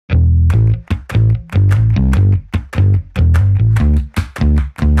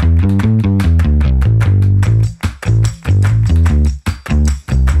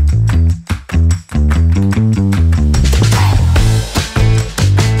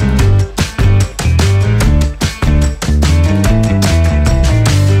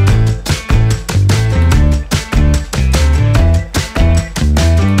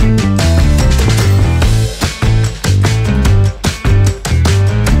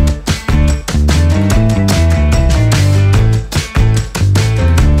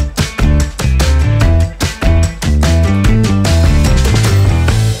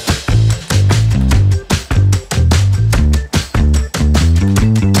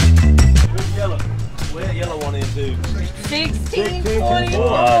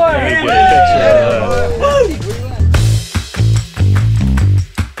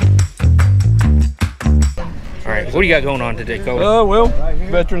got going on today, Cody? Well,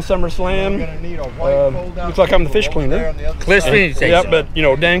 Veteran Summer Slam. Looks like I'm the fish cleaner. Cliff's Fishing Station. Yeah, but you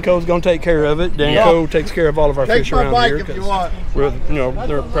know, Danco's going to take care of it. Danco takes care of all of our fish around here. We're, you know,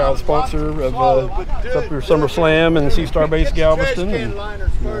 they're a proud sponsor of Summer Slam and Sea Star Base Galveston.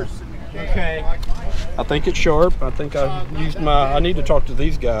 Okay. I think it's sharp. I think I used I need to talk to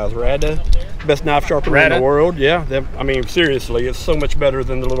these guys. Rada, best knife sharpener in the world. Yeah, I mean, seriously, it's so much better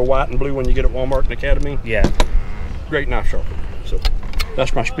than the little white and blue one you get at Walmart and Academy. Yeah. Great knife sharpener. So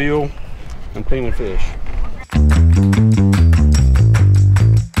that's my spiel. I'm cleaning fish.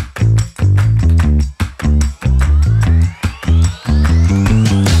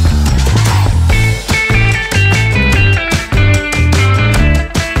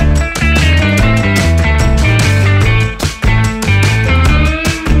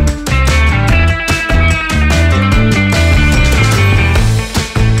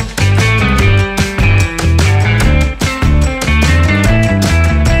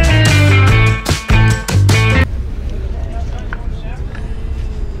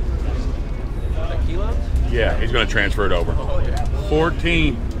 Yeah, he's going to transfer it over.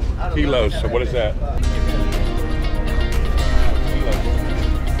 14 kilos. So what is that?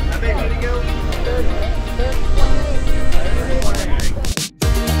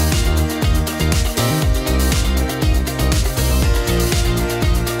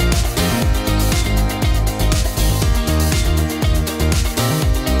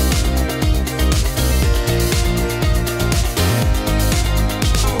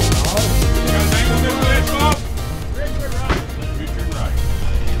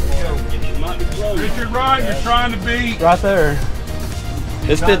 Right, you're trying to be right there.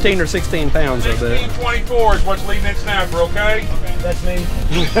 It's 15 or 16 pounds, I bet. 24 is what's leading that snapper, okay? That's me.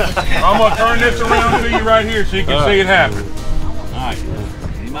 I'm gonna turn this around to you right here so you can see it happen. Alright.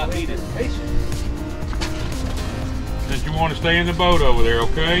 You might beat it. Since you want to stay in the boat over there,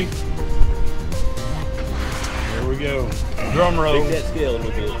 okay? There we go. Drum roll. Take that scale a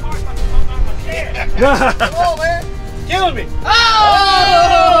little bit. Come on, man. Killing me.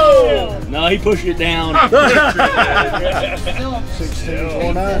 Oh! No, he pushed it down.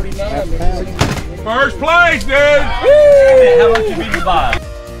 16.49. First place, dude. How much did you buy?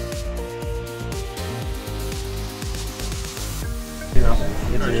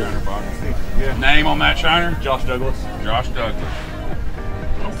 Yeah. Name on that shiner? Josh Douglas. Josh Douglas.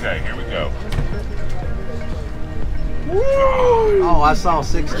 Okay, here we go. Oh, I saw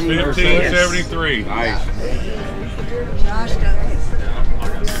 16 or 1573. Nice. Josh Douglas.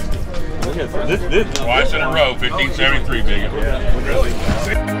 Twice in a row, 1573, big.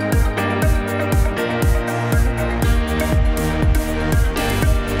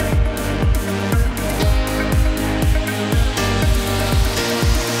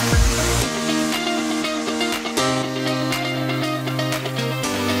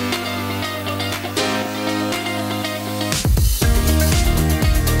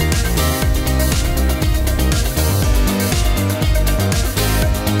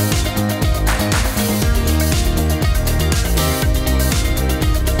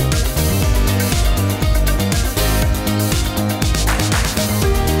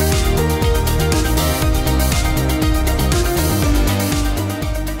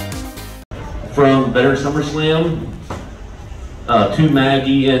 From Veteran SummerSlam to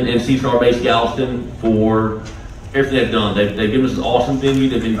Maggie and Sea Star Base Galveston for everything they've done. They've given us an awesome venue.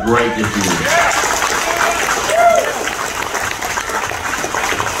 They've been great this year.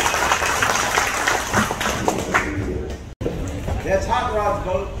 That's Hot Rod's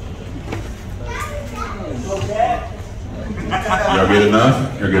boat. Y'all get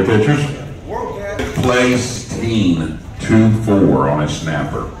enough? Y'all get pictures? Place teen 2-4 on his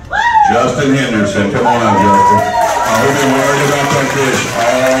snapper. Justin Henderson, come on up, Justin. We've been worried about that fish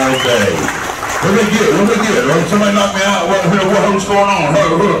all day. What did they get? What did they get? Somebody knocked me out. What's going on?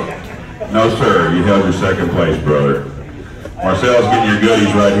 No, sir. You held your second place, brother. Marcel's getting your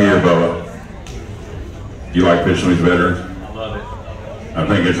goodies right here, Bubba. You like fishing with these veterans? I love it. I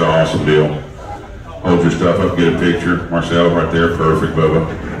think it's an awesome deal. Hold your stuff up, get a picture. Marcel right there, perfect, Bubba.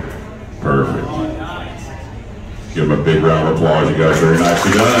 Perfect. Give him a big round of applause. You guys very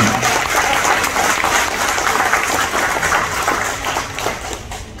nicely done.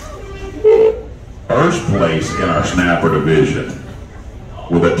 First place in our snapper division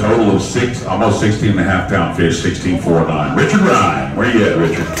with a total of almost 16.5 pound fish, 16.49. Richard Ryan, where you at,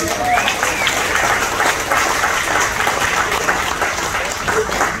 Richard?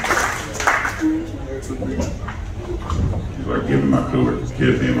 He's like, give me my cooler.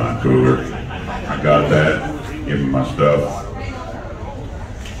 Give me my cooler. I got that. Give me my stuff.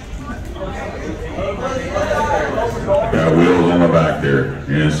 got wheels on the back there.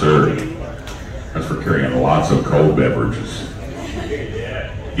 Yes, sir. That's for carrying lots of cold beverages.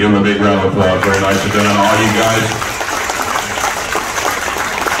 Give them a big round of applause. Very nicely done, all you guys.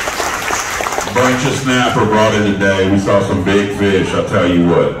 Bunch of snapper brought in today. We saw some big fish, I'll tell you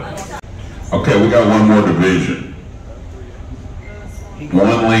what. Okay, we got one more division.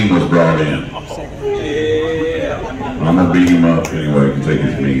 One lean was brought in. I'm gonna beat him up anyway. He can take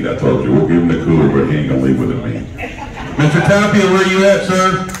his meat. I told you, we'll give him the cooler, but he ain't gonna leave with the meat. Mr. Tapia, where you at,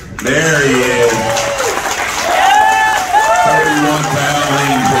 sir? There he is. 31-pound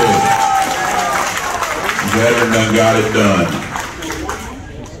lean fish. Veteran done got it done.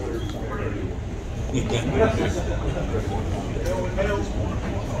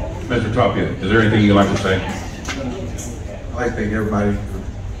 Mr. Tapia, is there anything you'd like to say? I'd like to thank everybody for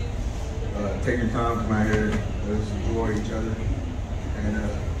taking time to come out here. Let's enjoy each other and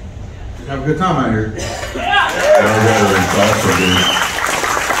just have a good time out here. Veterans also, dude.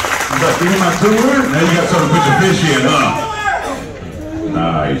 You got my tour? Now you got something to put your fish in, huh?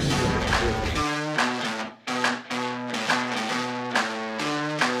 Nice.